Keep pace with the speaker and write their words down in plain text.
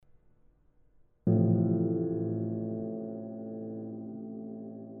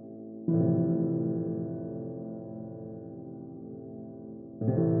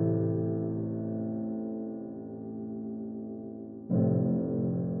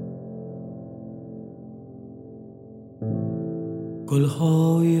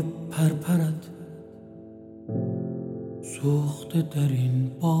گلهای پرپرت سوخته در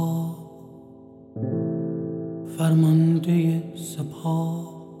این باغ، فرمانده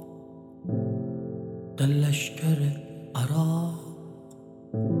سپاه در لشکر عراق.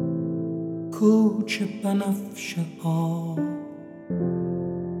 کوچه بنفشه ها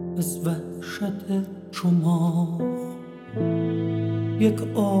از وحشت چماق، یک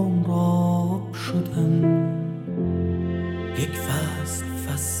عمر آب شدن، یک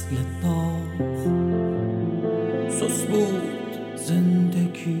فصل داغ. سوس بود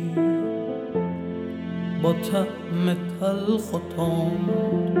زندگی با طعم تلخ و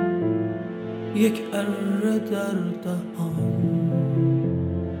تند، یک اره در دهان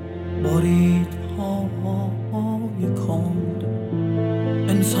بارید پاهای کند.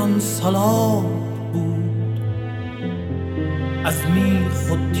 انسان سلاب بود از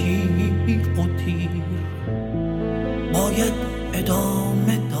میخ و تیغ و تیر، باید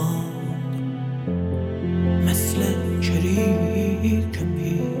ادامه داد مثل چریک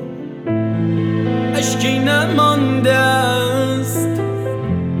پیر. اشکی نمانده است،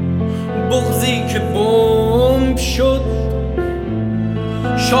 بغضی که بمب شد.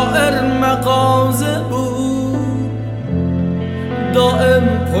 شاعر مغازه بود، دائم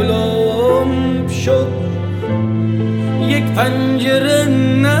پلم شد. یک پنجره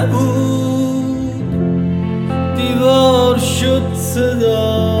نبود، دیوار شد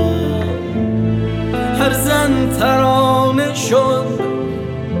صدا. هر زن ترانه شد،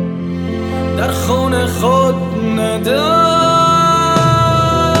 در خانه خود نداشت.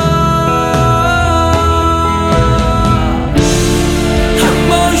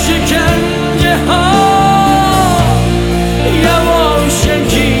 اما شکنجه ها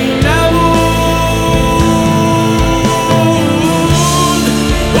یواشکی نبود.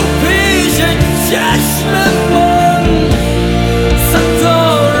 و پیش چشم من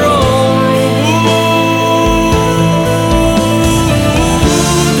ستاره بود.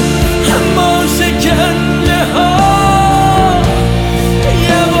 اما شکنجه ها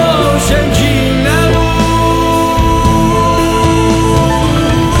یواشکی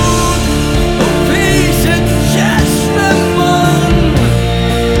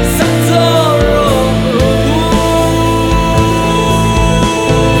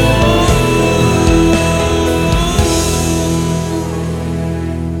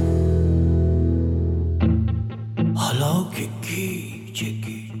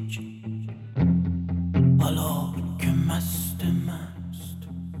حالا که مست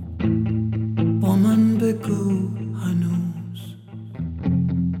با من بگو هنوز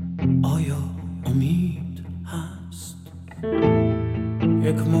آیا امید هست؟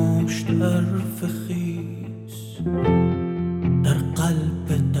 یک مشت حرف خیس در قلب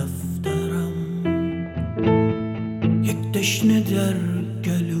دفترم، یک دشنه در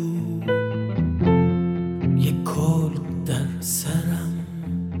گلو، یک کل در سرم.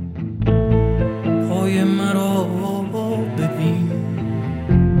 پای مرا ببین،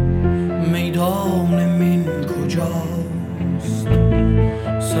 میدان من کجاست؟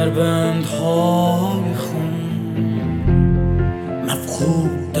 سربندهای خون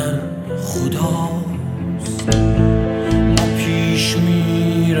مفقود در خداست. ما پیش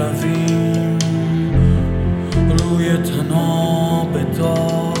می رویم روی طناب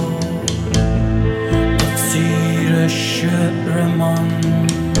دار، تفسیر شعر من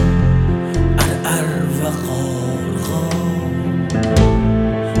و غارغار.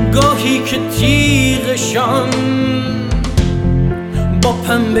 گاهی که تیغشان با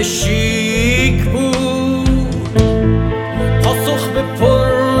پنبه شیک بود، پاسخ به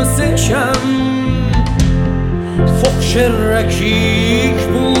پرسشم فحش رکیک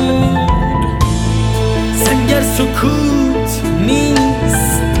بود. سنگر سکوت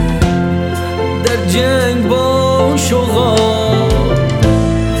نیست در جنگ با شغال،